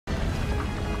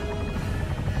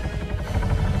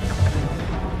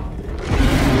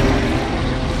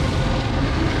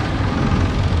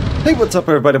Hey, what's up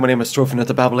everybody, my name is TroVNut,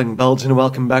 the Babbling Belgian, and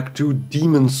welcome back to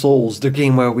Demon Souls, the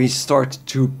game where we start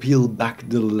to peel back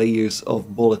the layers of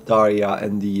Boletaria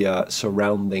and the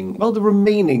surrounding, well, the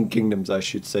remaining kingdoms I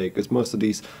should say, because most of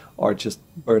these are just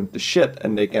burnt to shit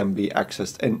and they can be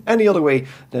accessed in any other way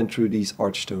than through these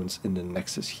archstones in the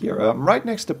Nexus here. I'm right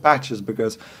next to Patches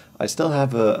because I still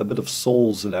have a bit of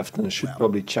souls left and I should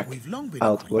probably check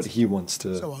out what he wants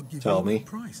to tell me.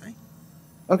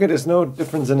 Okay, there's no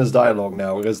difference in his dialogue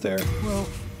now, is there? Well,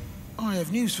 I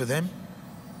have news for them.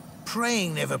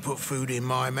 Praying never put food in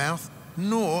my mouth,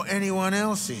 nor anyone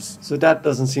else's. So that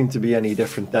doesn't seem to be any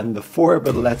different than before,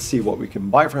 but let's see what we can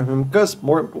buy from him, because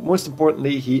most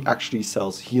importantly, he actually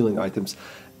sells healing items,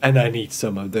 and I need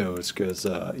some of those, because,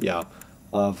 yeah,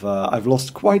 I've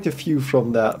lost quite a few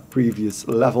from that previous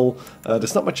level.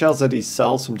 There's not much else that he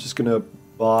sells, so I'm just gonna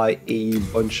buy a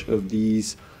bunch of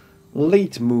these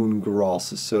late moon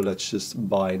grasses, so let's just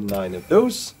buy 9 of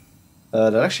those.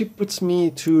 That actually puts me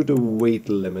to the weight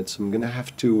limit, so I'm gonna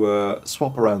have to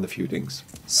swap around a few things.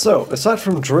 So, aside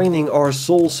from draining our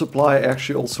soul supply, I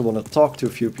actually also want to talk to a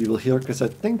few people here, because I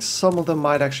think some of them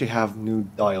might actually have new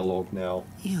dialogue now.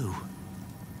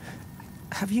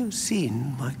 Have you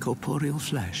seen my corporeal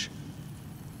flesh?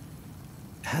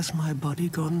 Has my body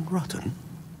gone rotten?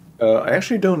 I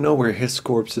actually don't know where his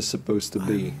corpse is supposed to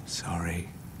be. I'm sorry.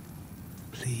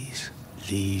 Please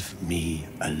leave me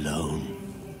alone.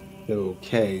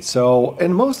 Okay, so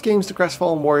in most games the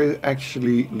Crestfallen Warrior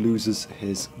actually loses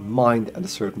his mind at a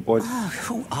certain point.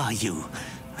 Who are you?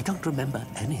 I don't remember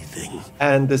anything.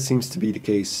 And this seems to be the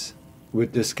case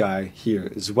with this guy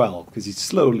here as well, because he's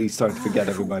slowly starting to forget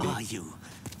everybody. Who are you?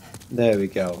 There we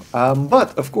go.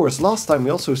 But of course, last time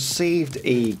we also saved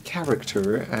a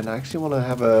character, and I actually want to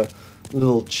have a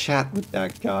little chat with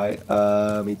that guy.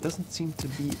 He doesn't seem to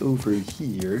be over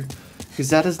here, because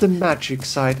that is the magic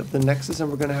side of the Nexus, and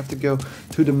we're gonna have to go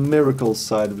to the miracle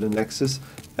side of the Nexus.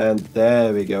 And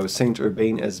there we go, Saint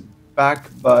Urbane is back,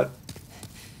 but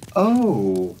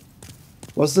oh,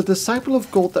 was the Disciple of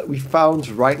Gold that we found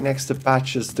right next to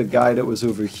Patches the guy that was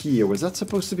over here? Was that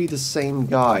supposed to be the same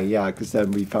guy? Yeah, because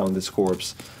then we found his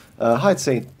corpse. Hi,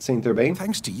 Saint Urbane.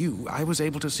 Thanks to you, I was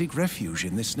able to seek refuge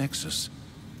in this Nexus.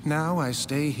 Now I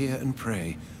stay here and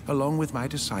pray, along with my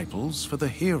disciples, for the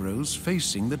heroes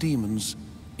facing the demons.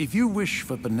 If you wish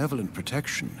for benevolent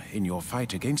protection in your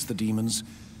fight against the demons,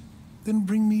 then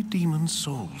bring me demon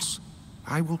souls.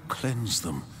 I will cleanse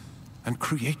them and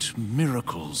create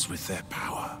miracles with their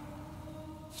power.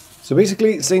 So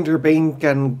basically, Saint Urbane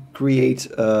can create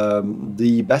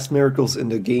the best miracles in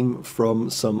the game from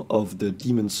some of the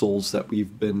demon souls that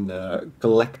we've been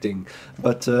collecting.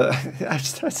 But I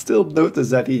still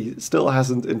notice that he still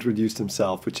hasn't introduced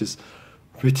himself, which is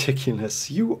ridiculous.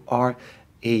 You are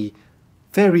a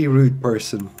very rude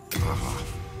person.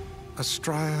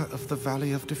 Estraya of the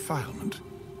Valley of Defilement.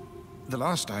 The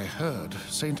last I heard,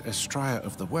 Saint Estraya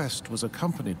of the West was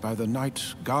accompanied by the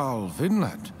knight Garl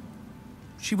Vinland.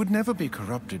 She would never be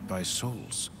corrupted by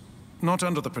souls, not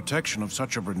under the protection of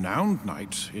such a renowned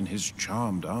knight in his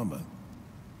charmed armor.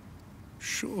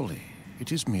 Surely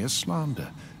it is mere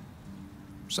slander.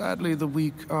 Sadly, the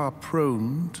weak are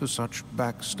prone to such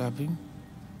backstabbing.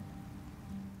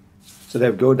 So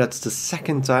there we go, that's the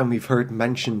second time we've heard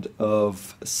mentioned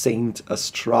of Saint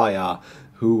Estraya,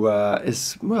 who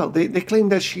is, well, they claim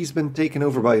that she's been taken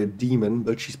over by a demon,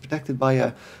 but she's protected by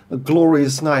a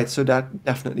glorious knight, so that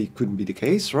definitely couldn't be the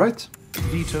case, right?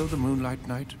 Vito the Moonlight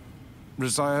Knight,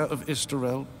 Rizaya of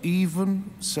Istarel, even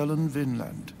Selen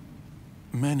Vinland.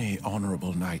 Many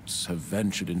honorable knights have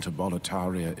ventured into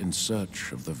Boletaria in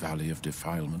search of the Valley of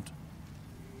Defilement.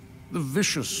 The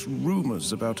vicious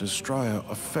rumors about Estraya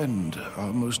offend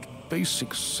our most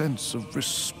basic sense of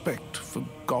respect for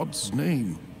God's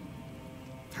name.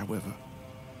 However,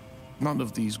 none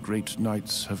of these great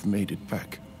knights have made it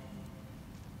back.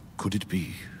 Could it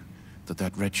be that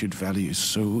that wretched valley is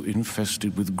so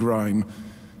infested with grime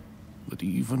that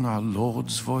even our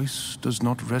Lord's voice does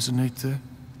not resonate there?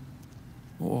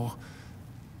 Or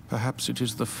perhaps it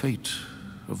is the fate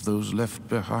of those left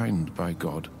behind by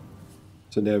God.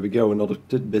 So there we go, another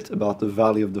tidbit about the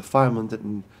Valley of Defilement,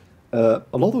 and a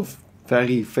lot of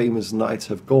very famous knights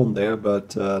have gone there,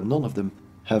 but none of them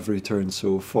have returned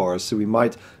so far, so we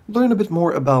might learn a bit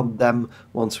more about them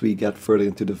once we get further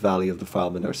into the Valley of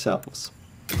Defilement ourselves.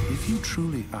 If you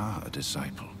truly are a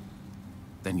disciple,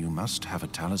 then you must have a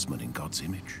talisman in God's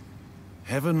image.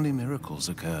 Heavenly miracles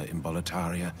occur in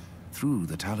Boletaria through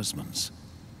the talismans.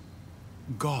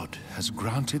 God has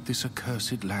granted this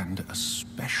accursed land a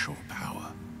special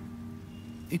power.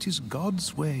 It is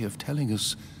God's way of telling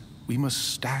us we must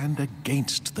stand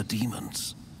against the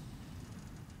demons.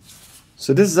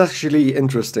 So this is actually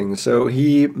interesting. So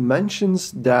he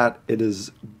mentions that it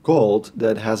is God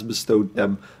that has bestowed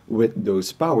them with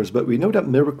those powers, but we know that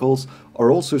miracles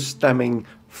are also stemming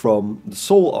from the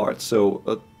soul art.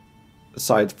 So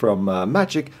aside from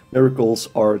magic, miracles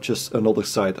are just another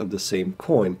side of the same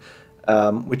coin.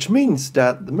 Which means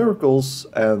that the miracles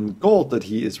and God that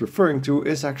he is referring to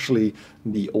is actually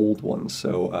the old one.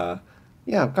 So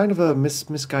yeah, kind of a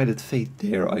misguided fate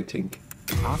there, I think.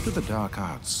 After the dark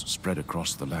arts spread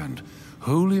across the land,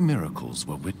 holy miracles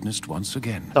were witnessed once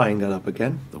again. Tying that up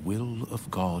again. The will of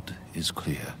God is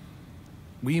clear.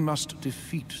 We must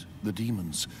defeat the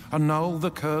demons, annul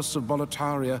the curse of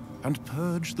Boletaria, and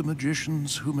purge the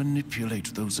magicians who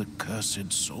manipulate those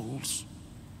accursed souls.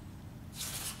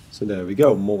 So there we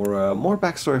go. More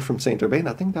backstory from Saint Urbain.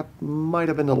 I think that might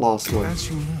have been the last one. As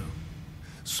you know,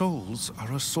 souls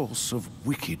are a source of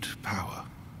wicked power,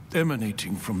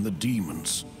 emanating from the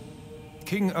demons.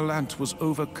 King Alant was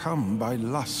overcome by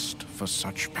lust for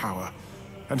such power,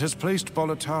 and has placed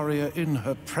Boletaria in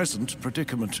her present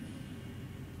predicament.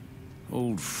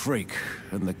 Old Frake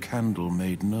and the Candle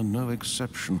Maiden are no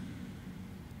exception.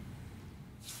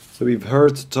 So we've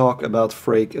heard talk about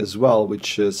Frake as well,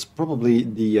 which is probably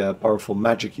the powerful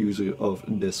magic user of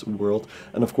this world.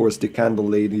 And of course the Candle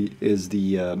Lady is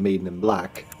the Maiden in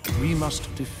Black. We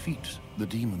must defeat the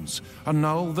demons,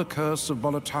 annul the curse of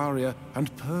Boletaria,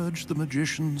 and purge the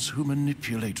magicians who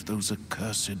manipulate those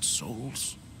accursed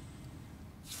souls.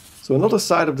 So another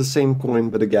side of the same coin,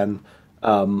 but again,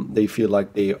 they feel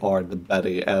like they are the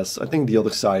better, as I think the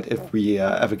other side, if we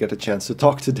ever get a chance to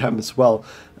talk to them as well,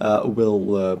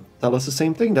 will tell us the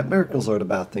same thing, that miracles are the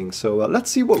bad thing. So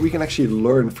let's see what we can actually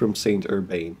learn from Saint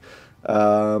Urbain.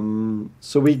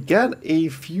 So we get a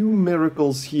few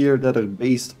miracles here that are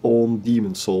based on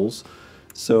demon souls.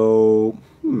 So,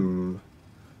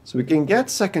 So we can get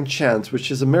Second Chance,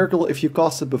 which is a miracle if you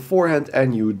cast it beforehand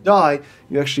and you die,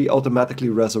 you actually automatically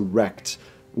resurrect,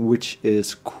 which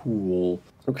is cool.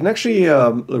 We can actually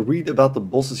read about the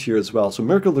bosses here as well. So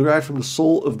miracle derived from the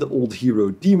soul of the old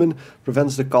hero demon,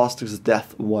 prevents the caster's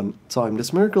death one time.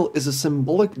 This miracle is a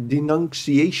symbolic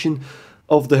denunciation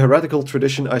of the heretical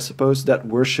tradition, I suppose, that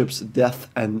worships death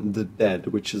and the dead,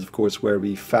 which is of course where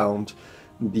we found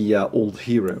the old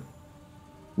hero.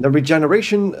 The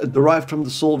regeneration derived from the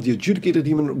soul of the adjudicator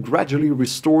demon gradually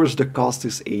restores the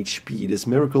caster's HP. This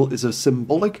miracle is a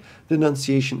symbolic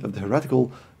denunciation of the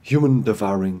heretical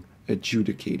human-devouring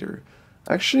adjudicator.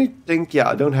 I actually think, yeah,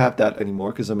 I don't have that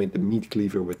anymore because I made the meat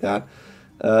cleaver with that.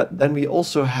 Then we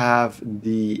also have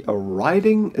the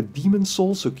riding a demon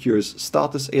soul, so cures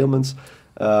status ailments.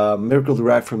 Miracle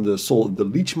derived from the soul of the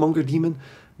leechmonger demon.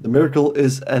 The miracle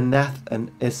is an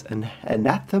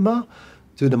anathema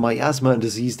to the miasma and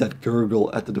disease that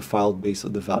gurgle at the defiled base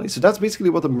of the valley. So that's basically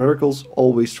what the miracles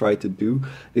always try to do.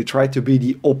 They try to be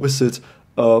the opposite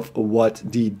of what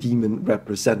the demon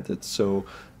represented. So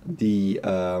the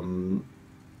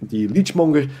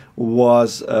leechmonger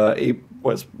was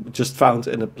just found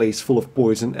in a place full of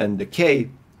poison and decay.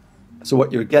 So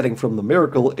what you're getting from the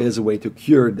miracle is a way to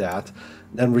cure that.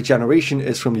 Then regeneration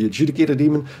is from the adjudicator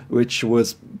demon, which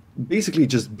was basically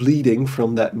just bleeding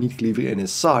from that meat cleaver in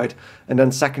his side. And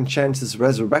then second chance is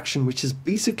resurrection, which is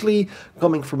basically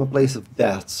coming from a place of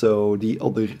death, so the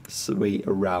other way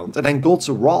around. And then God's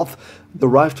wrath,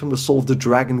 derived from the soul of the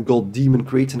dragon god demon,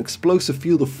 creates an explosive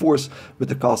field of force with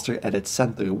the caster at its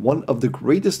center. One of the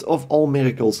greatest of all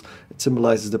miracles, it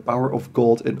symbolizes the power of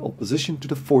God in opposition to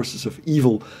the forces of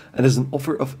evil, and is an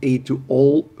offer of aid to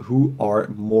all who are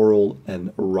moral and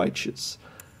righteous.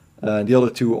 The other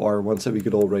two are ones that we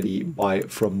could already buy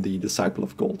from the Disciple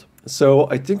of Gold. So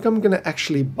I think I'm gonna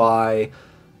actually buy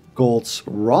God's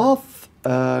Wrath,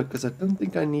 because I don't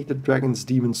think I need the Dragon's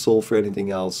Demon Soul for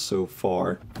anything else so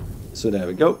far. So there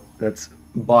we go. Let's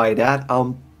buy that.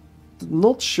 I'm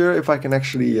not sure if I can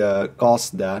actually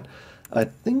cast that. I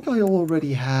think I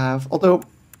already have, although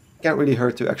can't really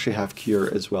hurt to actually have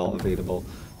Cure as well available.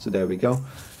 So there we go.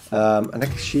 And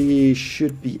actually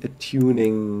should be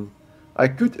attuning. I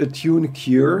could attune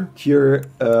Cure. Cure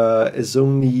is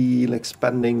only like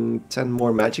spending 10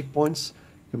 more magic points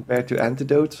compared to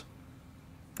Antidote,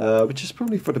 which is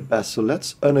probably for the best. So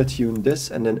let's unattune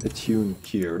this and then attune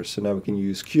Cure. So now we can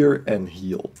use Cure and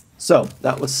Heal. So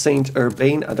that was Saint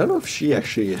Urbain. I don't know if she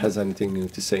actually has anything new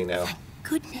to say now. Thank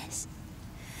goodness,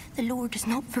 the Lord has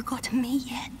not forgotten me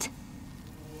yet.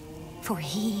 For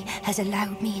he has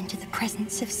allowed me into the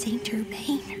presence of Saint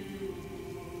Urbain.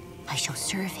 I shall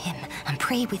serve him and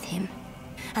pray with him,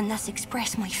 and thus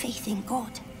express my faith in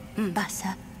God,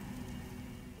 Mbasa.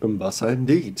 Umbasa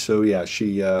indeed. So yeah,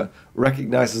 she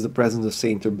recognizes the presence of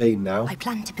Saint Urbane now. I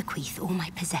plan to bequeath all my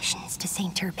possessions to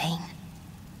Saint Urbane.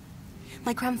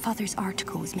 My grandfather's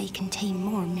articles may contain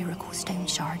more miracle stone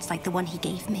shards like the one he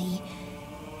gave me,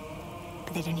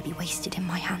 but they'd only be wasted in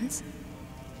my hands.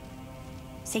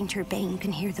 Saint Urbane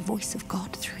can hear the voice of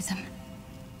God through them.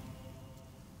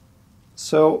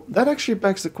 So that actually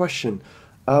begs the question.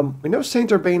 We know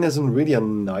Saint Urbane isn't really a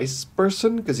nice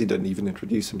person, because he didn't even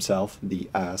introduce himself, the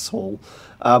asshole.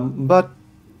 But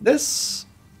this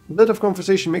bit of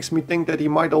conversation makes me think that he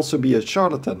might also be a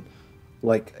charlatan,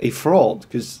 like a fraud,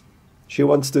 because she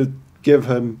wants to give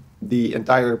him the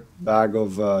entire bag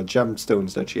of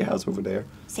gemstones that she has over there.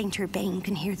 Saint Urbane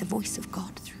can hear the voice of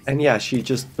God through them. And yeah, she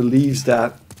just believes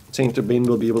that Saint Urbane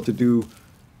will be able to do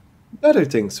better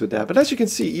things with that. But as you can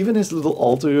see, even his little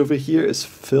altar over here is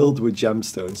filled with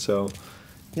gemstones. So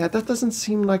yeah, that doesn't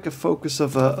seem like a focus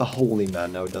of a holy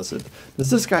man now, does it? Does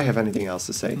this guy have anything else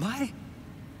to say?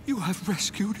 You have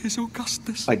rescued His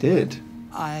Augustness. I did.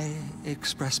 I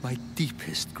express my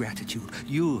deepest gratitude.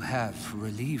 You have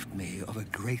relieved me of a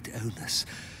great onus.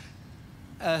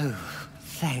 Oh,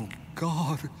 thank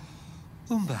God.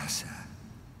 Umbasa.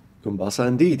 Umbasa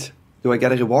indeed. Do I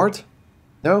get a reward?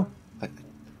 No. I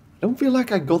don't feel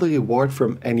like I got a reward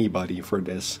from anybody for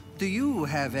this. Do you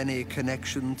have any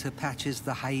connection to Patches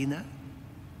the hyena?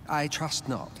 I trust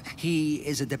not. He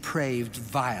is a depraved,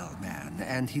 vile man,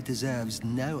 and he deserves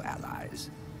no allies.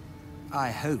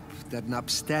 I hope that an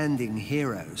upstanding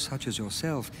hero such as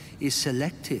yourself is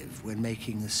selective when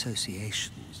making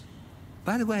associations.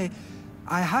 By the way,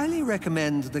 I highly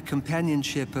recommend the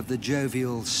companionship of the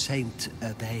jovial Saint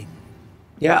Urbane.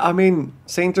 Yeah, I mean,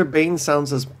 Saint Urbane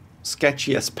sounds as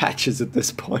sketchy as Patches at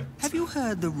this point. Have you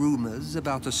heard the rumors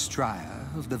about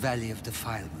Astraea of the Valley of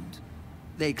Defilement?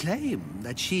 They claim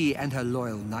that she and her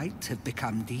loyal knight have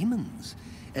become demons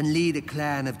and lead a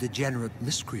clan of degenerate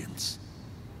miscreants.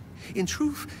 In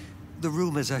truth, the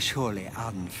rumors are surely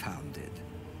unfounded.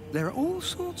 There are all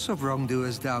sorts of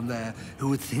wrongdoers down there who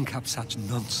would think up such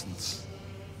nonsense.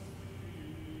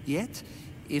 Yet,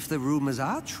 if the rumors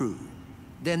are true,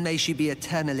 then may she be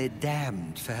eternally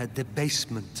damned for her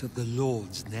debasement of the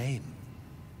Lord's name.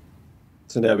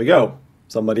 So there we go.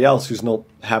 Somebody else who's not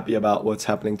happy about what's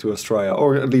happening to Astraea,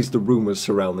 or at least the rumors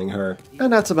surrounding her.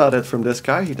 And that's about it from this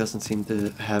guy. He doesn't seem to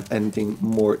have anything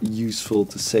more useful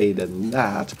to say than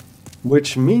that.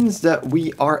 Which means that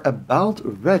we are about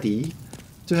ready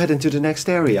to head into the next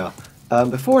area.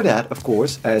 Before that, of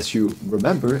course, as you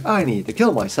remember, I need to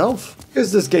kill myself.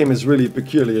 Because this game is really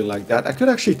peculiar like that. I could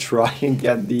actually try and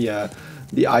get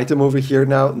the item over here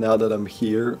now that I'm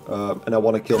here. And I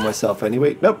want to kill myself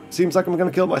anyway. Nope, seems like I'm going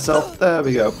to kill myself. There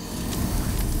we go.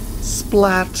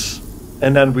 Splat.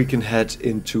 And then we can head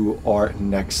into our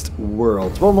next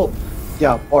world. Well,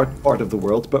 yeah, part of the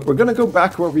world. But we're going to go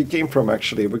back where we came from,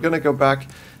 actually. We're going to go back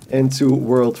into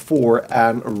World 4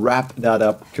 and wrap that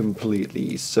up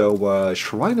completely. So,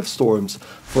 Shrine of Storms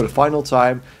for the final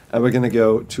time, and we're gonna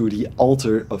go to the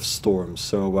Altar of Storms.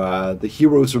 So, the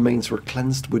hero's remains were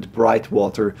cleansed with bright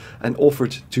water and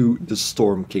offered to the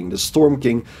Storm King. The Storm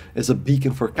King is a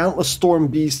beacon for countless storm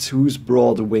beasts whose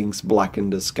broad wings blacken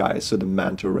the sky, so the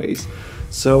Manta race.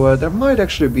 So, there might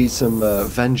actually be some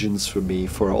vengeance for me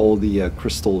for all the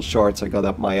crystal shards I got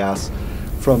up my ass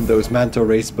from those Manta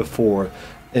race before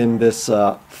in this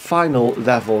final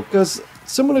level, because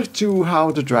similar to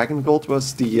how the Dragon God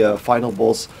was the final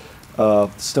boss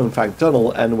of Stonefang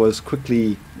Tunnel and was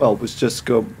quickly, well, was just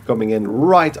coming in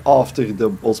right after the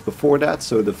boss before that,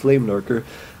 so the Flame Lurker,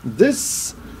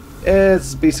 this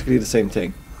is basically the same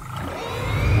thing.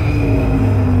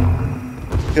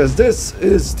 Because this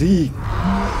is the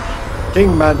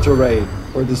King Manta Ray,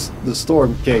 or the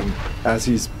Storm King, as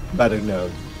he's better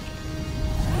known.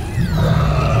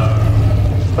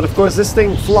 But of course this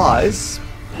thing flies,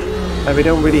 and we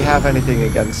don't really have anything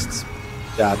against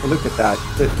that. But look at that.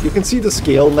 You can see the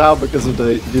scale now because of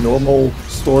the normal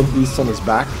storm beast on his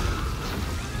back.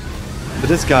 But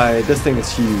this thing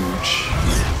is huge.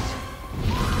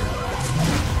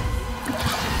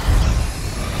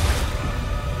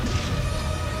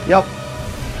 Yep.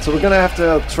 So we're gonna have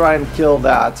to try and kill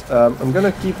that. I'm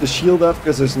gonna keep the shield up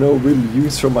because there's no real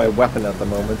use for my weapon at the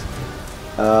moment.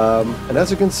 And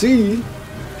as you can see,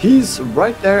 he's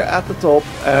right there at the top,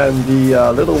 and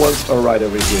the little ones are right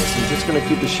over here. So I'm just going to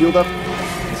keep the shield up.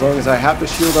 As long as I have the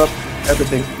shield up,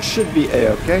 everything should be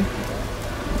a-okay.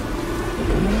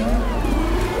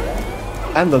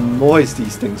 And the noise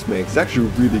these things make is actually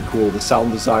really cool. The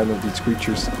sound design of these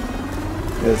creatures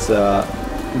is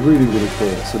really, really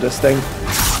cool. So this thing,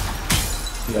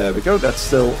 there we go, that's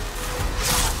still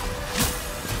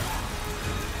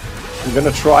I'm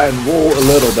gonna try and roll a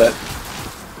little bit.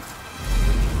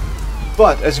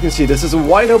 But as you can see, this is a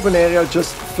wide open area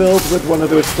just filled with one of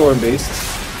those storm beasts.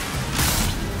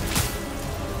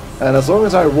 And as long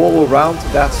as I roll around,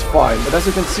 that's fine. But as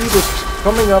you can see, we're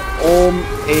coming up on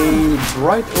a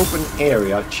bright open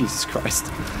area. Jesus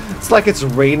Christ. It's like it's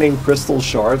raining crystal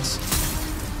shards.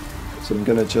 So I'm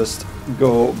gonna just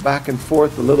go back and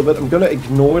forth a little bit. I'm gonna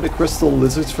ignore the crystal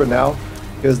lizards for now,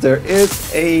 because there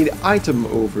is an item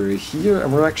over here,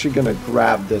 and we're actually gonna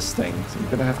grab this thing. So I'm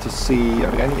gonna have to see,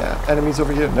 are there any enemies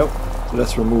over here? Nope. So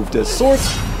let's remove this sword.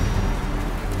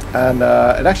 And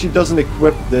it actually doesn't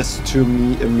equip this to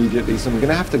me immediately, so I'm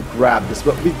gonna have to grab this.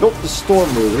 But we got the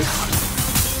storm ruler.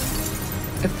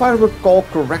 If I recall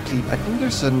correctly, I think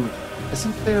there's an...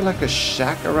 Isn't there like a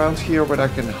shack around here where I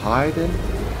can hide in?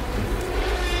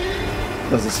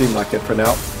 Doesn't seem like it for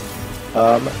now.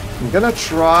 I'm gonna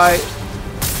try...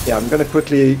 Yeah, I'm gonna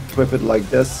quickly equip it like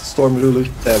this. Storm ruler.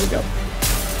 There we go.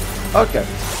 Okay.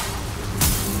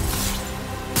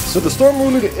 So the storm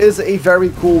ruler is a very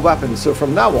cool weapon. So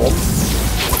from now on,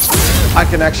 I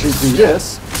can actually do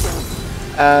this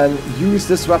and use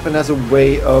this weapon as a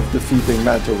way of defeating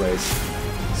manta rays.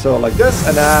 So like this,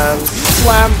 and then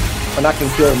slam, and I can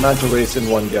kill manta rays in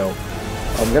one go.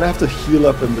 I'm gonna have to heal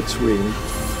up in between.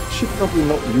 Should probably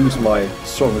not use my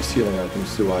strongest healing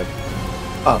items, do I?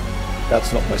 Ah,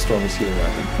 that's not my strongest healing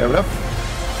item. Fair enough.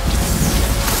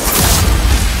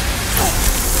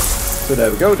 So there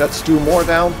we go, that's 2 more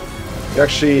down. We're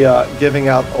actually giving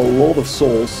out a lot of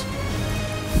souls.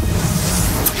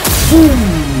 Boom!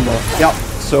 Yeah,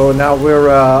 so now we're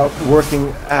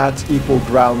working at equal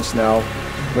grounds now.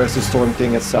 Where's the Storm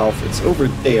King itself? It's over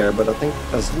there, but I think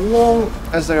as long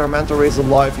as there are manta rays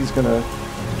alive, he's gonna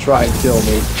try and kill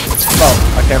me. Well,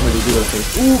 I can't really do anything.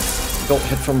 Ooh! Got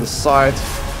hit from the side.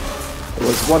 There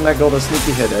was one that got a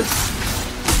sneaky hit it.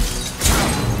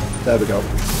 There we go.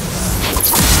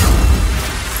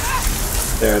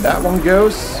 There, that one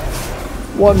goes.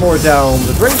 One more down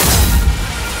the drain.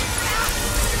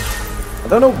 I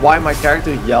don't know why my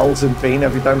character yells in pain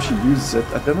every time she uses it.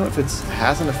 I don't know if it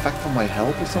has an effect on my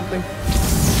health or something.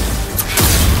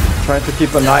 Trying to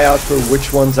keep an eye out for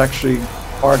which ones actually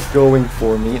are going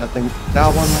for me. I think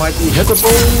that one might be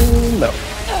hittable. No.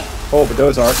 Oh, but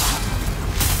those are.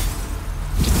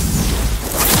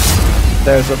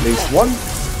 There's at least one.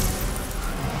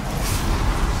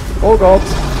 Oh god.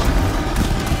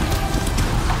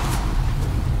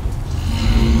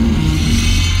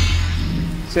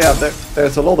 So yeah,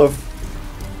 there's a lot of...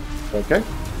 Okay. I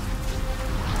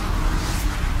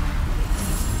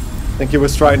think he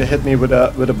was trying to hit me with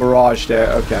a barrage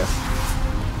there. Okay.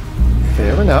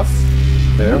 Fair enough.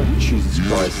 There. Jesus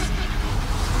Christ.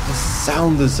 The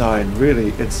sound design,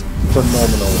 really, it's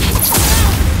phenomenal.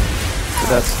 So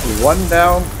that's one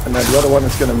down, and then the other one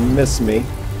is gonna miss me.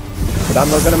 But I'm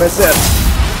not gonna miss it.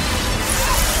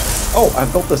 Oh,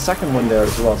 I've got the second one there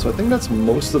as well, so I think that's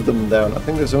most of them down. I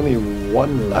think there's only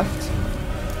one left.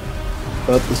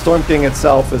 But the Storm King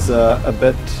itself is a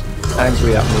bit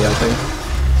angry at me, I think.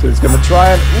 So he's gonna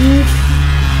try and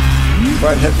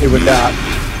hit me with that.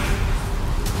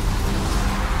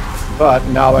 But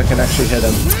now I can actually hit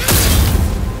him.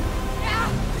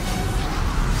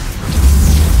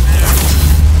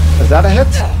 Is that a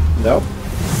hit? Nope.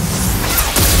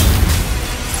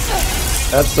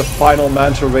 That's the final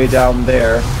manta ray down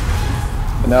there.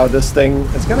 And now this thing,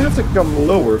 it's gonna have to come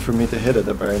lower for me to hit it,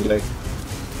 apparently.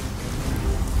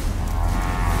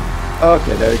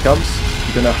 Okay, there he comes.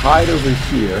 I'm gonna hide over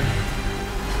here.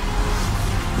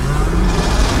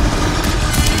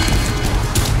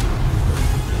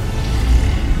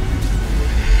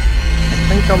 I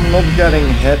think I'm not getting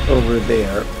hit over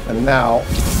there. And now...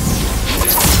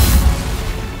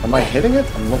 Am I hitting it?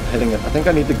 I'm not hitting it. I think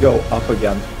I need to go up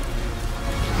again.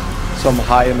 So I'm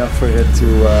high enough for it to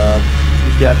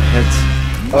get hit.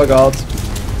 Oh god,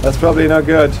 that's probably not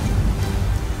good.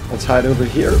 Let's hide over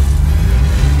here.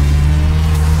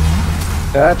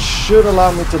 That should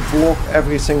allow me to block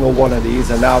every single one of these,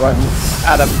 and now I'm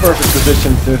at a perfect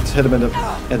position to hit him in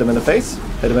the face.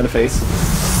 Hit him in the face.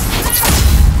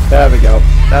 There we go.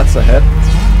 That's a hit.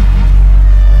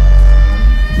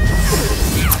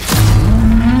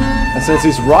 And since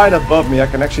he's right above me, I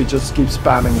can actually just keep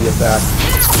spamming the attack.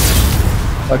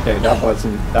 Okay, that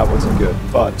wasn't good,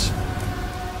 but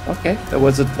okay, there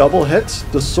was a double hit.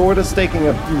 The sword is taking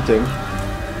a beating.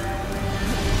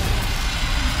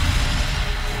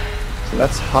 So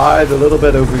let's hide a little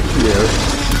bit over here.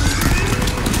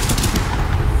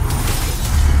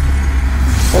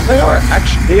 Well,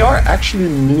 they are actually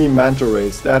mini manta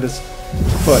rays. That is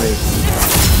funny.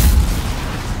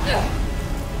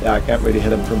 Yeah, I can't really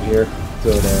hit him from here.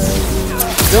 So there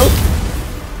we go.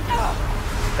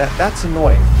 That's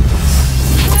annoying.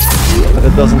 But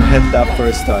it doesn't hit that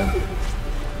first time.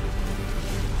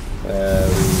 There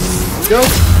we go.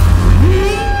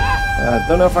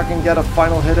 Don't know if I can get a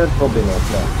final hit in. Probably not.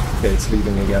 No. Okay, it's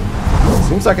leaving again.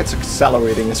 Seems like it's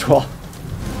accelerating as well.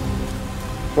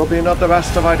 Probably not the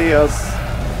best of ideas.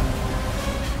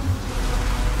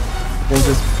 I think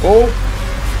just... Oh!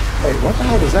 Wait, what the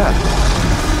hell is that?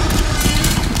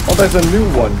 Oh, there's a new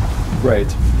one. Great.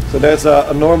 So there's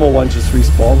a normal one just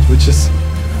respawned, which is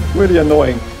really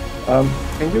annoying.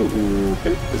 Can you...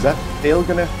 Okay, is that tail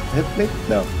gonna hit me?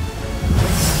 No.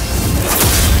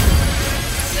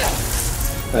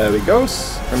 There he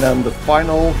goes. And then the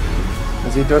final...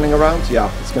 Is he turning around?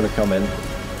 Yeah, it's gonna come in.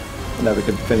 And then we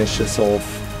can finish this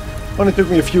off. Only took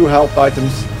me a few health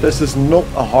items. This is not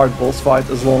a hard boss fight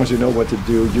as long as you know what to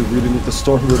do. You really need to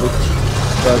storm with it.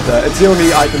 But it's the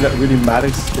only item that really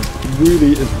matters. It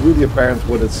really is really apparent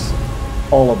what it's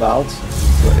all about.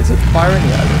 So is it firing?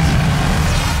 Yeah, it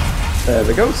is.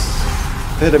 There it goes.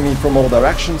 Hitting me from all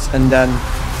directions, and then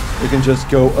you can just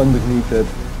go underneath it.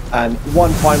 And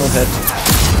one final hit.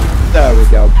 There we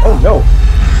go. Oh no!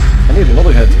 I need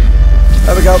another hit.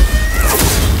 There we go.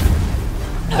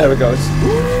 There it goes.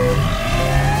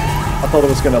 I thought it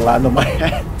was gonna land on my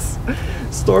head.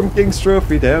 Storm King's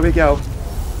trophy, there we go.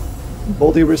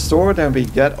 Body restored, and we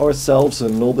get ourselves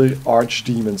another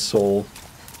Archdemon soul.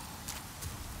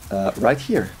 Right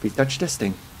here, we touch this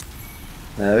thing.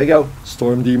 There we go.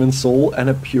 Storm Demon soul and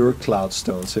a pure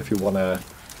Cloudstone, so if you wanna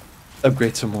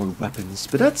upgrade some more weapons.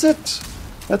 But that's it.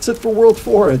 That's it for World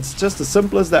 4. It's just as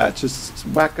simple as that. Just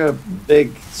whack a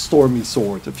big stormy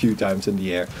sword a few times in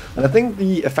the air. And I think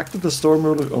the effect of the storm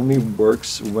roller only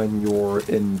works when you're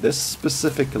in this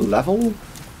specific level,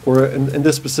 or in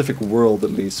this specific world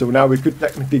at least. So now we could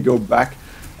technically go back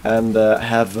and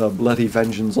have bloody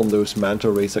vengeance on those Manta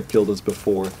rays that killed us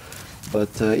before.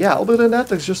 But yeah, other than that,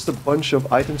 there's just a bunch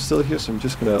of items still here, so I'm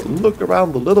just gonna look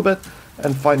around a little bit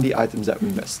and find the items that we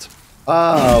missed.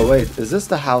 Ah, wait, is this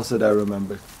the house that I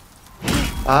remember?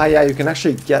 Ah, yeah, you can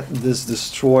actually get this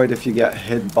destroyed if you get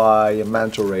hit by a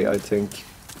Manta ray, I think.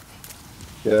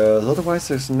 Because otherwise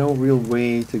there's no real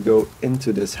way to go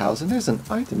into this house. And there's an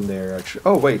item there, actually.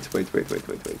 Oh, wait.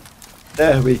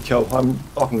 There we go. I'm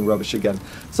talking rubbish again.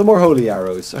 Some more holy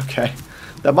arrows. Okay.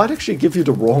 That might actually give you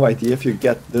the wrong idea if you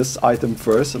get this item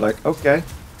first. Like, okay,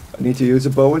 I need to use a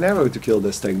bow and arrow to kill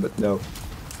this thing. But no.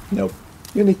 Nope.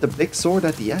 You need the big sword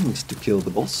at the end to kill the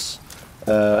boss.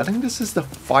 I think this is the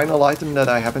final item that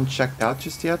I haven't checked out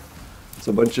just yet. It's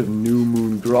a bunch of New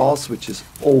Moon Grass, which is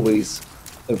always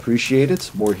appreciated.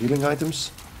 More healing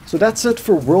items. So that's it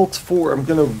for World 4. I'm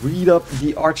gonna read up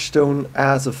the Archstone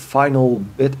as a final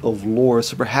bit of lore.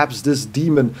 So perhaps this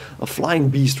demon, a flying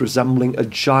beast resembling a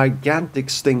gigantic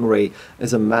stingray,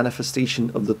 is a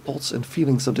manifestation of the thoughts and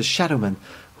feelings of the Shadowmen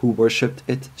who worshipped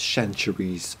it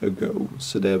centuries ago.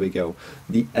 So there we go,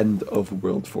 the end of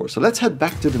World 4. So let's head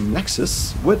back to the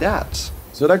Nexus with that.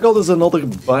 So that got us another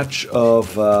batch of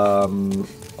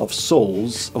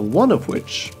souls, one of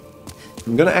which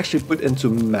I'm gonna actually put into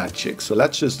magic. So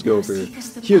let's just go over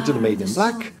here to the Maiden in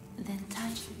Black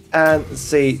and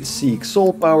say seek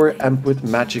soul power and put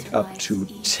magic up to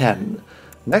 10.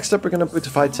 Next up we're gonna put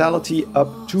vitality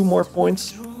up 2 more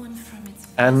points.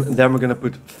 And then we're gonna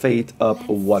put Fate up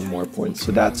 1 more point.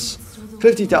 So that's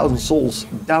 50,000 souls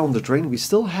down the drain. We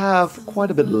still have quite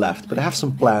a bit left, but I have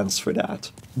some plans for that.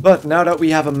 But now that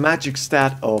we have a magic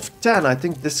stat of 10, I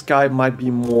think this guy might be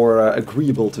more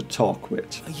agreeable to talk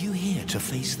with. Are you here to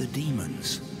face the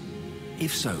demons?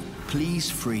 If so, please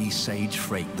free Sage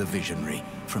Frake the Visionary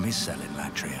from his cell in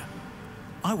Latria.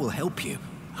 I will help you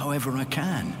however I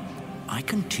can. I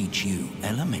can teach you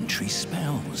elementary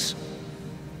spells.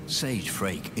 Sage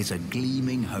Frake is a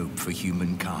gleaming hope for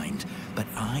humankind, but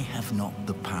I have not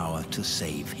the power to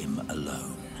save him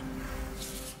alone.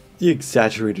 The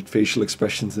exaggerated facial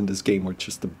expressions in this game are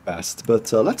just the best,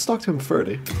 but let's talk to him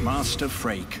further. Master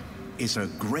Frake is a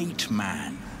great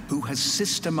man who has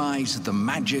systemized the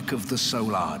magic of the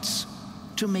soul arts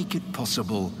to make it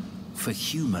possible for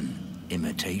human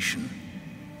imitation.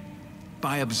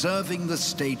 By observing the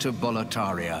state of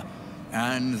Boletaria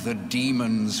and the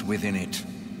demons within it,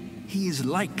 he is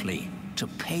likely to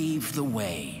pave the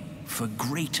way for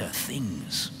greater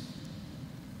things.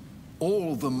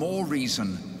 All the more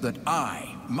reason that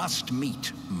I must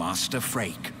meet Master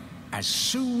Frake as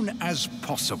soon as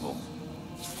possible.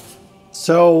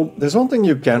 So, there's one thing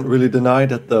you can't really deny,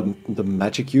 that the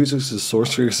magic users, the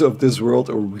sorcerers of this world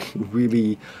are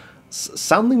really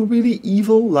sounding really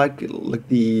evil, like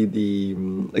the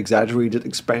exaggerated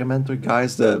experimenter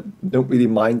guys that don't really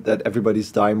mind that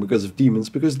everybody's dying because of demons,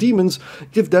 because demons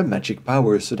give them magic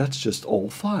powers, so that's just all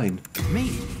fine.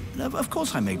 Me? Of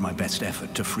course I made my best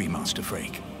effort to free Master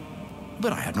Frake.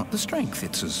 But I had not the strength,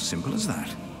 it's as simple as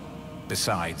that.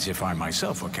 Besides, if I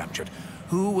myself were captured,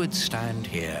 who would stand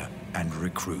here and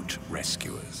recruit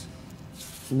rescuers?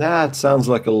 That sounds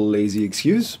like a lazy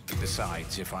excuse.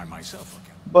 Besides, if I myself were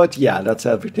captured. But yeah, that's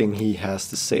everything he has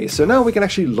to say. So now we can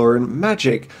actually learn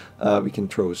magic. We can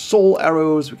throw soul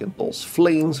arrows, we can pulse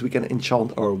flames, we can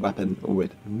enchant our weapon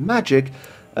with magic.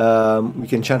 We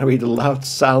can generate a loud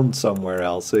sound somewhere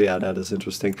else, so yeah, that is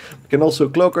interesting. We can also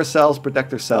cloak ourselves,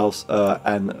 protect ourselves,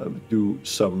 and do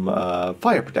some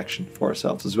fire protection for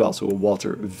ourselves as well, so a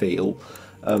water veil.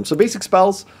 So basic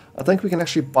spells, I think we can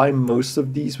actually buy most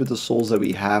of these with the souls that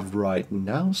we have right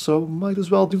now, so might as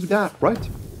well do that, right?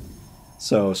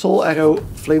 So soul arrow,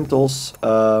 flame toss,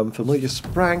 familiar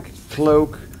sprank,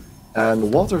 cloak,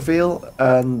 and water veil,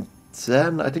 and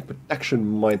then I think protection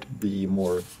might be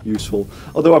more useful,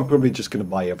 although I'm probably just going to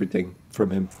buy everything from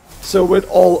him. So with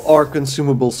all our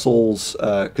consumable souls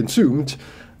consumed,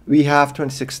 we have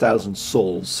 26,000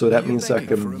 souls, so that means I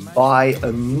can buy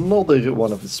another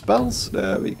one of the spells.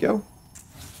 There we go.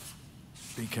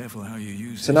 Be careful how you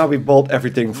use So now we bought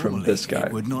everything from this guy.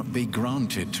 It would not be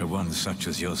granted to one such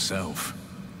as yourself.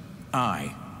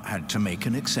 I had to make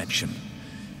an exception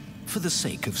for the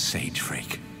sake of Sage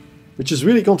Frake. Which is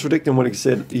really contradicting what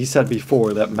he said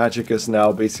before, that magic is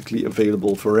now basically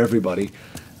available for everybody,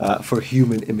 for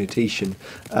human imitation.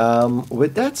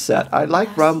 With that said, I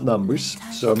like round numbers,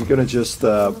 so I'm gonna just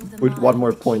put one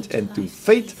more point into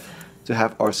Fate to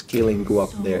have our scaling go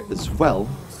up there as well.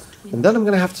 And then I'm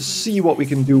gonna have to see what we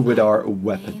can do with our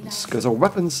weapons, because our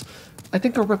weapons, I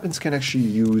think our weapons can actually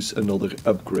use another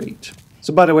upgrade.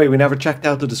 So by the way, we never checked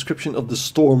out the description of the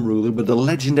Storm Ruler, but the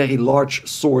legendary large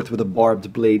sword with a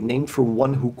barbed blade named for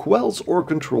one who quells or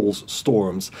controls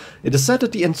storms. It is said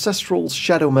that the ancestral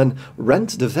Shadowmen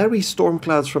rent the very storm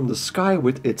clouds from the sky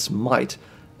with its might.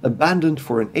 Abandoned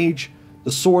for an age,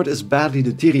 the sword is badly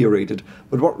deteriorated,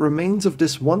 but what remains of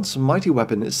this once mighty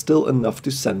weapon is still enough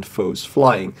to send foes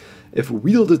flying. If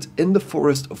wielded in the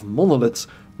forest of monoliths,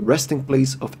 resting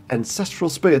place of ancestral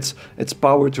spirits, its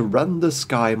power to rend the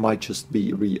sky might just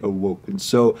be reawoken.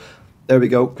 So there we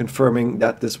go, confirming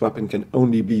that this weapon can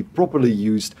only be properly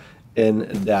used in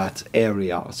that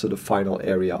area, so the final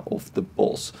area of the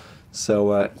boss.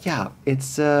 So yeah,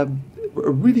 it's a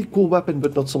really cool weapon,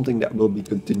 but not something that we'll be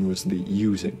continuously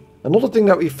using. Another thing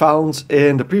that we found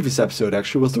in the previous episode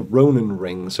actually was the Ronin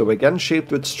ring. So again,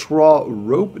 shaped with straw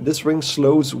rope, this ring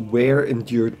slows wear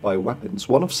endured by weapons.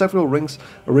 One of several rings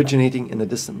originating in a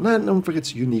distant land known for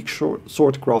its unique sword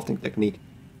crafting technique.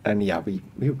 And yeah, we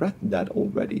read that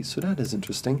already, so that is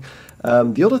interesting.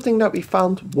 The other thing that we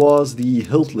found was the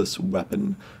hiltless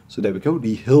weapon. So there we go,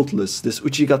 the hiltless. This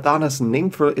Uchigatana is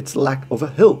named for its lack of a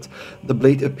hilt. The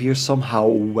blade appears somehow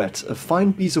wet, a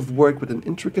fine piece of work with an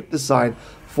intricate design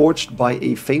forged by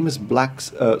a famous black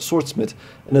swordsmith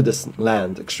in a distant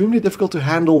land. Extremely difficult to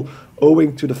handle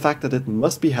owing to the fact that it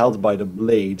must be held by the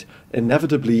blade,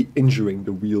 inevitably injuring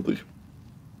the wielder.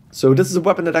 So this is a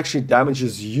weapon that actually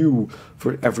damages you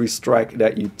for every strike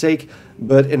that you take,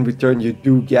 but in return you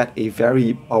do get a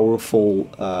very powerful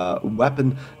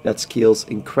weapon that scales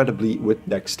incredibly with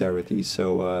dexterity.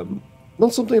 So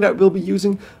not something that we'll be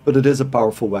using, but it is a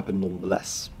powerful weapon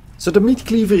nonetheless. So the meat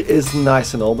cleaver is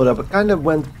nice and all, but I kind of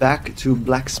went back to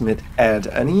Blacksmith Ed,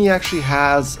 and he actually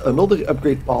has another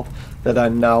upgrade path that I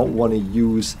now want to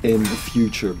use in the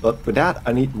future. But for that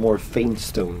I need more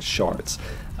Faintstone shards.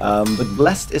 But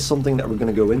Blessed is something that we're going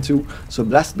to go into. So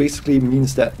Blessed basically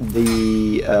means that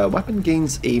the weapon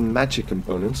gains a magic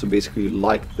component, so basically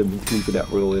like the meat cleaver that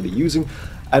we're already using,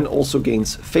 and also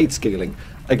gains fate scaling,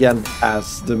 again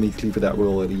as the meat cleaver that we're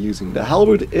already using. The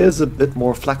halberd is a bit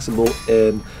more flexible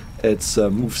in its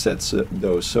movesets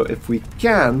though, so if we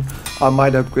can, I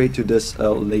might upgrade to this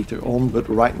later on, but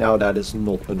right now that is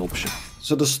not an option.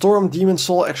 So the Storm Demon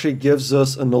Soul actually gives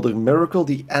us another miracle,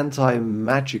 the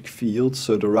anti-magic field,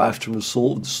 so derived from the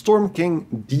soul of the Storm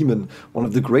King Demon, one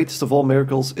of the greatest of all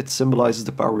miracles. It symbolizes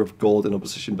the power of God in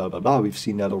opposition blah blah blah, we've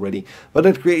seen that already, but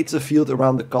it creates a field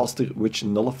around the caster which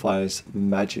nullifies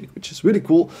magic, which is really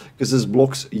cool because this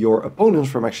blocks your opponents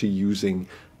from actually using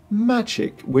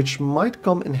magic, which might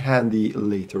come in handy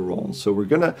later on. So we're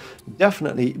gonna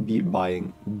definitely be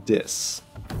buying this.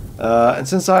 And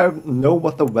since I know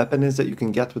what the weapon is that you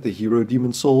can get with the Hero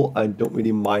Demon Soul, I don't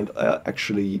really mind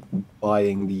actually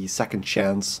buying the second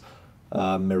chance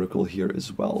miracle here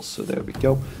as well. So there we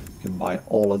go. We can buy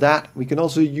all of that. We can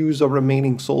also use our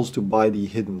remaining souls to buy the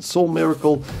hidden soul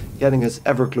miracle, getting us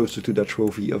ever closer to that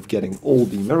trophy of getting all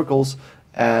the miracles.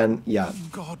 And yeah,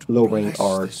 lowering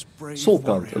our soul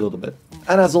count a little bit.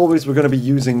 And as always, we're going to be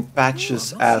using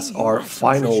Patches as our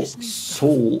final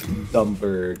soul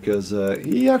dumper, because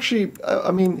he actually,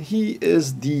 I mean, he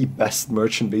is the best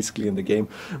merchant basically in the game,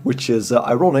 which is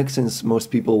ironic since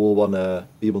most people will want to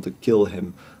be able to kill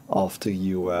him after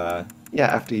you,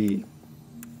 after he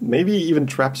maybe even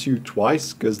traps you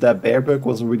twice, because that bear bug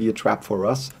wasn't really a trap for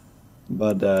us,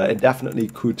 but it definitely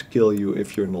could kill you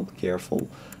if you're not careful.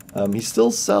 He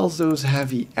still sells those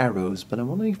heavy arrows, but I'm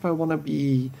wondering if I want to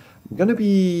be... I'm going to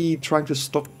be trying to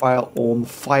stockpile on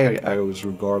fire arrows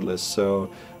regardless,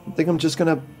 so I think I'm just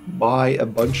going to buy a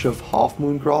bunch of half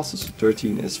moon grasses.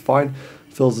 13 is fine,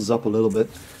 fills us up a little bit.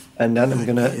 And then I'm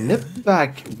going to nip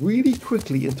back really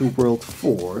quickly into World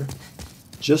 4,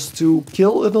 just to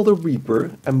kill another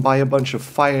Reaper and buy a bunch of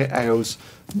fire arrows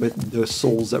with the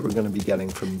souls that we're going to be getting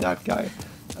from that guy.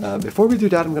 Before we do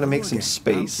that, I'm going to make some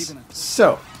space.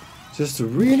 So... just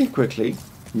really quickly,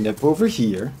 nip over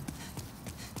here,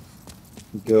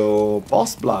 go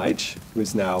past Blige, who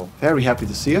is now very happy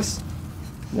to see us.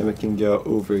 Then we can go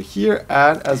over here,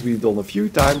 and as we've done a few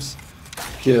times,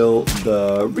 kill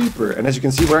the Reaper. And as you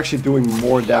can see, we're actually doing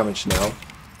more damage now,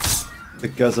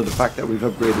 because of the fact that we've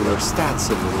upgraded our stats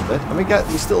a little bit.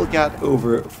 And we still got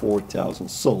over 4,000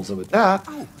 souls. And with that,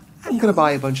 I'm gonna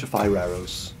buy a bunch of fire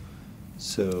arrows.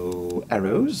 So,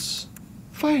 arrows,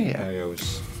 fire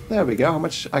arrows. There we go, how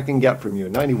much I can get from you,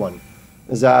 91.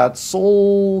 Is that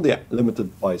soul? Yeah,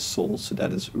 limited by soul, so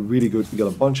that is really good. We got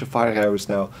a bunch of fire arrows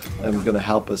now, and gonna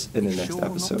help us in the next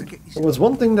episode. There was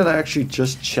one thing that I actually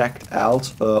just checked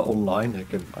out online,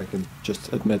 I can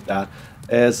just admit that,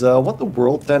 is what the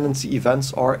world tendency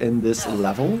events are in this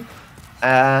level.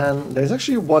 And there's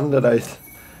actually one that I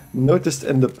noticed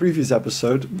in the previous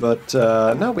episode, but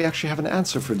now we actually have an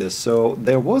answer for this. So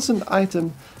there was an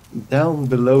item down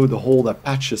below the hole that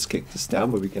Patches kicked us down,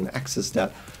 but we can access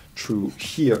that through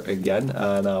here again,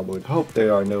 and I would hope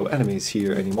there are no enemies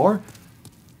here anymore.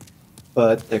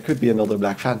 But there could be another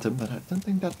Black Phantom, but I don't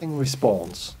think that thing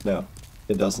respawns. No,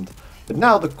 it doesn't. But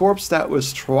now the corpse that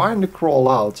was trying to crawl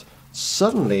out,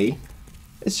 suddenly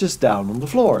it's just down on the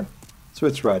floor. So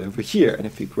it's right over here, and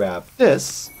if we grab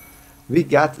this, we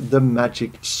got the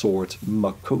magic sword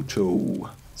Makoto.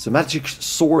 So magic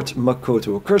sword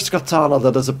Makoto, a cursed katana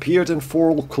that has appeared in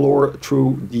folklore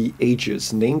through the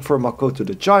ages, named for Makoto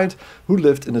the giant who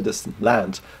lived in a distant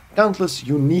land. Countless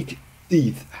unique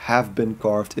teeth have been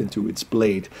carved into its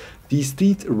blade. These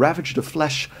teeth ravage the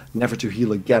flesh, never to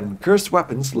heal again. Cursed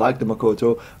weapons, like the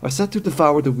Makoto, are said to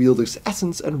devour the wielder's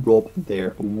essence and rob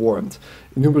their warmth.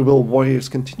 Innumerable warriors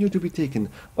continue to be taken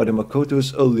by the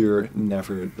Makoto's allure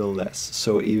nevertheless.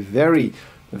 So a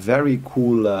very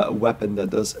cool weapon that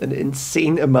does an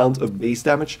insane amount of base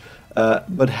damage,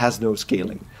 but has no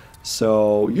scaling.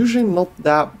 So usually not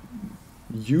that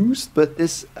used, but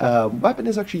this weapon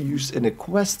is actually used in a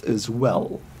quest as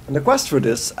well. And the quest for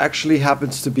this actually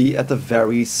happens to be at the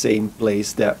very same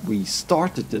place that we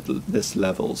started this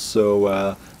level.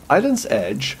 So Island's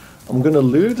Edge. I'm gonna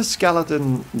lure the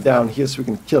skeleton down here so we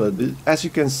can kill it. As you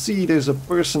can see, there's a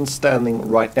person standing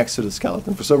right next to the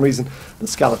skeleton. For some reason, the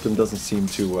skeleton doesn't seem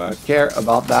to care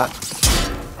about that.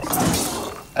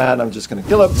 And I'm just gonna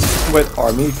kill him with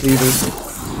our meat cleavers.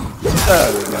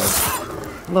 There we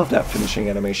go. Love that finishing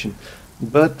animation.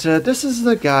 But this is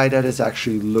the guy that is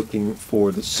actually looking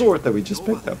for the sword that we just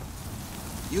picked up.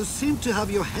 You seem to have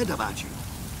your head about you.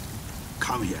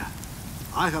 Come here.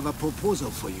 I have a proposal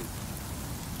for you.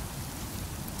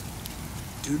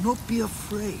 Do not be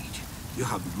afraid. You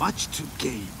have much to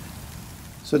gain.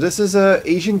 So this is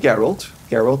Asian Geralt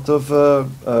of,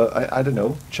 I don't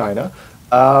know, China.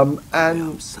 And I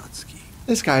am Satsuki.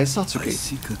 This guy is Satsuki. I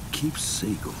seek a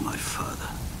keepsake of my father.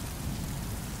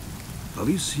 Have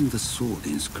you seen the sword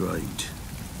inscribed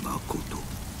Makoto?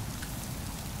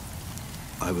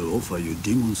 I will offer you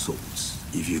demon souls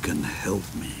if you can help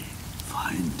me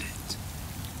find it.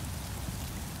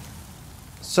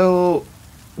 So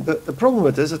the problem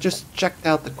with this, I just checked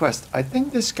out the quest. I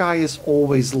think this guy is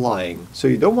always lying. So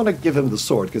you don't want to give him the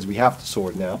sword, because we have the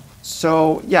sword now.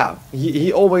 So yeah,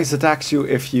 he always attacks you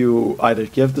if you either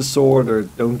give the sword or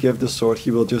don't give the sword.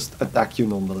 He will just attack you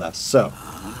nonetheless. So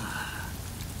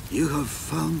you have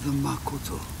found the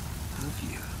Makoto, have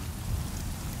you?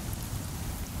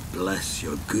 Bless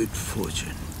your good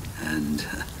fortune and,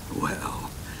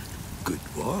 well, good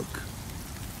work.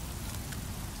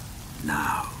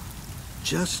 Now,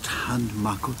 just hand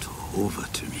Makoto over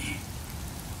to me.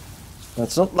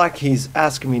 It's not like he's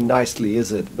asking me nicely,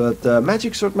 is it? But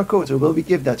Magic Sword Makoto, will we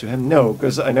give that to him? No,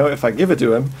 because I know if I give it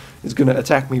to him, he's gonna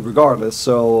attack me regardless,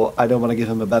 so I don't want to give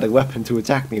him a better weapon to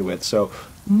attack me with, so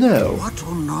no. What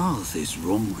on earth is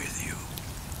wrong with you?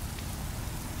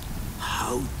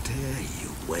 How dare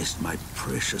you waste my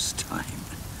precious time?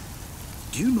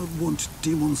 Do you not want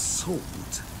Demon Sword?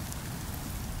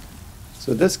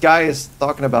 So this guy is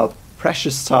talking about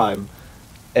precious time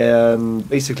and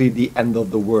basically the end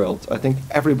of the world. I think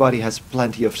everybody has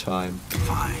plenty of time.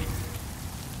 Fine.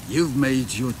 You've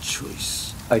made your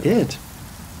choice. I did.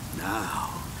 Now,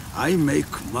 I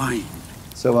make mine.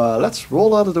 So let's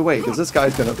roll out of the way, because this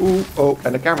guy's gonna... Ooh, oh,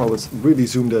 and the camera was really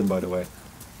zoomed in, by the way.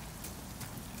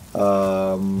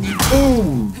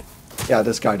 Boom! Yeah,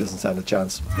 this guy doesn't stand a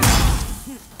chance.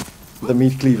 The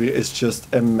meat cleaver is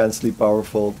just immensely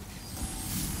powerful.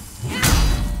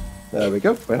 There we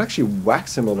go. It actually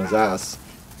whacks him on his ass.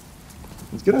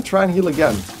 He's gonna try and heal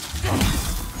again.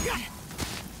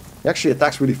 He actually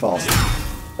attacks really fast.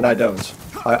 And I don't.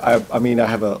 I mean, I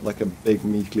have a big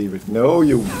meat cleaver. No,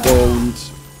 you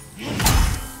won't.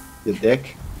 You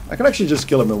dick. I can actually just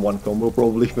kill him in one combo,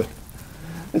 probably, but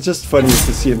it's just funny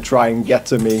to see him try and get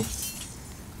to me.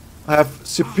 I have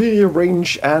superior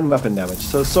range and weapon damage,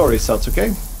 so sorry,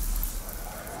 Satsuke.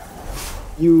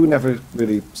 You never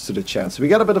really stood a chance. We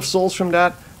got a bit of souls from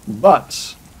that,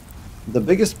 but the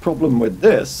biggest problem with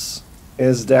this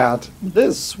is that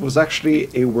this was actually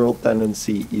a World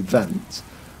Tendency event.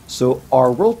 So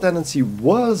our World Tendency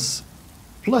was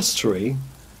 +3,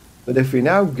 but if we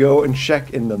now go and check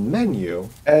in the menu,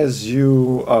 as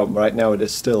you... Oh, right now it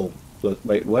is still...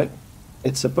 Wait, what?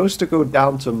 It's supposed to go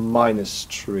down to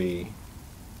 -3.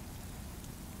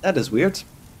 That is weird.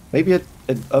 Maybe it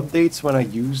updates when I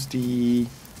use the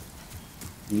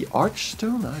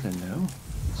Archstone? I don't know.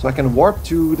 So I can warp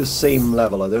to the same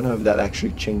level. I don't know if that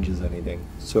actually changes anything.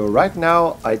 So right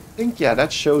now, I think, yeah,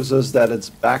 that shows us that it's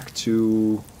back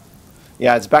to...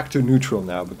 Yeah, it's back to neutral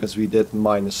now, because we did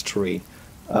 -3.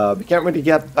 We can't really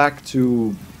get back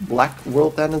to Black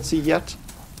World Tendency yet.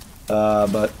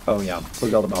 But, oh yeah,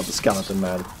 forgot about the Skeleton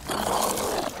Man.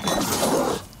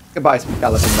 Goodbye,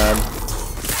 Skeleton Man.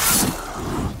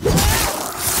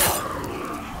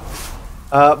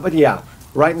 But yeah,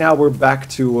 right now we're back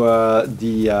to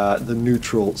the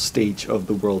neutral stage of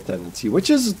the World Tendency, which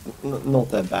is not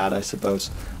that bad, I suppose,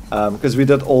 because we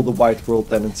did all the White World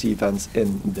Tendency events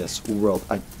in this world.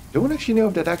 I don't actually know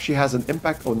if that actually has an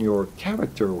impact on your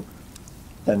character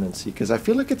tendency, because I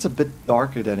feel like it's a bit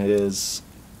darker than it is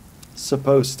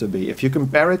supposed to be. If you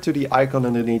compare it to the icon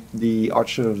underneath the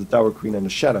Archer of the Tower Queen and the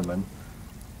Shadowman,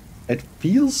 it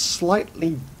feels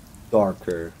slightly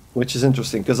darker. Which is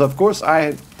interesting, because of course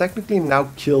I technically now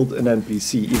killed an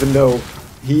NPC, even though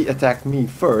he attacked me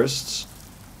first.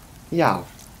 Yeah,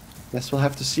 guess we'll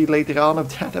have to see later on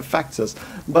if that affects us.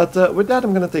 But with that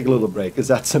I'm going to take a little break, because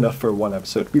that's enough for one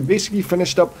episode. We basically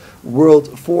finished up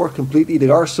World 4 completely.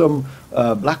 There are some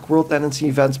Black World Tendency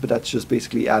events, but that's just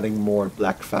basically adding more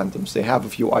Black Phantoms. They have a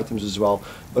few items as well,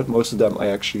 but most of them I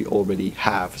actually already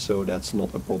have, so that's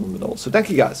not a problem at all. So thank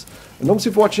you guys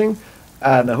enormously for watching.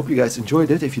 And I hope you guys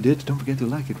enjoyed it. If you did, don't forget to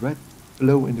like it right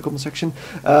below in the comment section.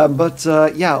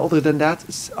 Yeah, other than that,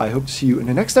 I hope to see you in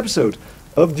the next episode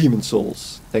of Demon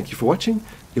Souls. Thank you for watching,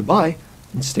 goodbye,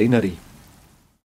 and stay nutty.